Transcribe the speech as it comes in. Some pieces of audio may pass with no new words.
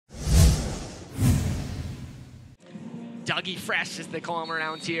Dougie Fresh, as they call him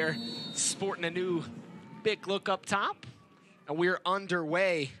around here, sporting a new big look up top. And we're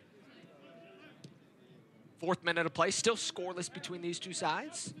underway. 4th minute of play, still scoreless between these two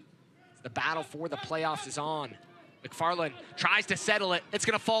sides. The battle for the playoffs is on. McFarland tries to settle it. It's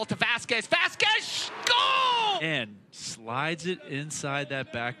gonna fall to Vasquez. Vasquez, goal! And slides it inside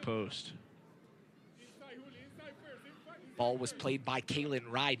that back post. Ball was played by Kalen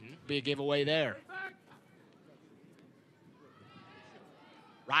Ryden. Big giveaway there.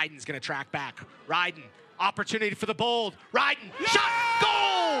 Ryden's gonna track back. Ryden, opportunity for the bold. Ryden, shot,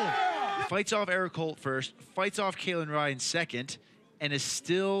 goal! Fights off Eric Holt first, fights off Kalen Ryan second, and is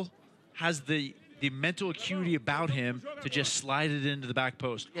still has the mental acuity about him to just slide it into the back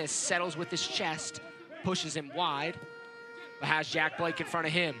post. Yeah, settles with his chest, pushes him wide, but has Jack Blake in front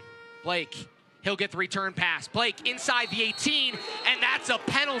of him. Blake, he'll get the return pass. Blake inside the 18, and that's a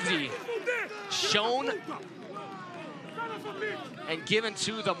penalty. Shown and given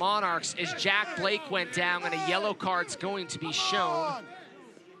to the Monarchs as Jack Blake went down, and a yellow card's going to be shown.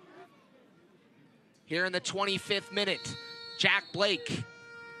 Here in the 25th minute, Jack Blake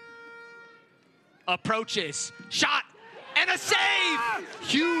approaches, shot, and a save!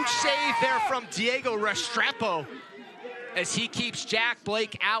 Huge save there from Diego Restrepo as he keeps Jack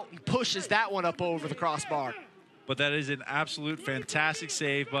Blake out and pushes that one up over the crossbar. But that is an absolute fantastic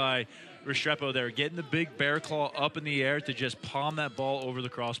save by Restrepo there, getting the big bear claw up in the air to just palm that ball over the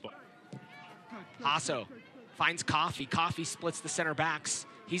crossbar. Hasso finds Coffee. Coffee splits the center backs.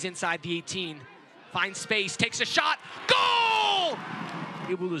 He's inside the 18, finds space, takes a shot, goal!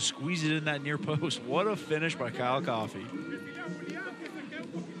 Able to squeeze it in that near post. What a finish by Kyle Coffey.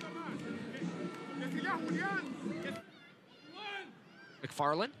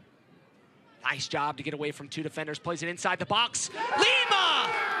 McFarland, nice job to get away from 2 defenders, plays it inside the box. Lima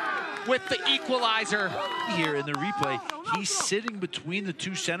with the equalizer. Here in the replay, he's sitting between the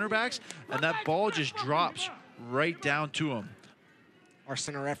 2 center backs, and that ball just drops right down to him. Our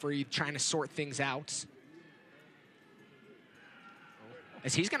center referee trying to sort things out,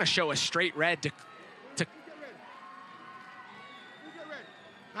 as he's gonna show a straight red to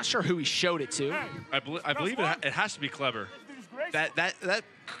not sure who he showed it to. I believe it has to be Kleber. That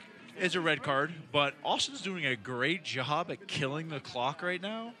is a red card, but Austin's doing a great job at killing the clock right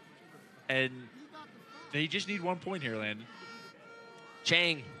now, and they just need 1 point here, Landon.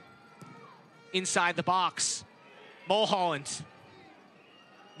 Chang inside the box. Mulholland,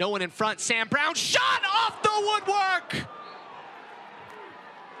 no one in front. Sam Brown, shot off the woodwork!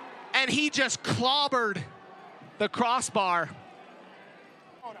 And he just clobbered the crossbar.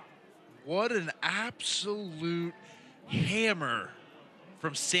 What an absolute hammer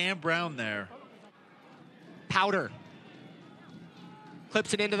from Sam Brown there. Powder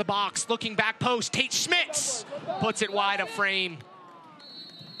clips it into the box, looking back post. Tate Schmitz puts it wide of frame.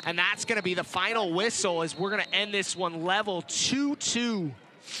 And that's gonna be the final whistle, as we're gonna end this one level 2-2.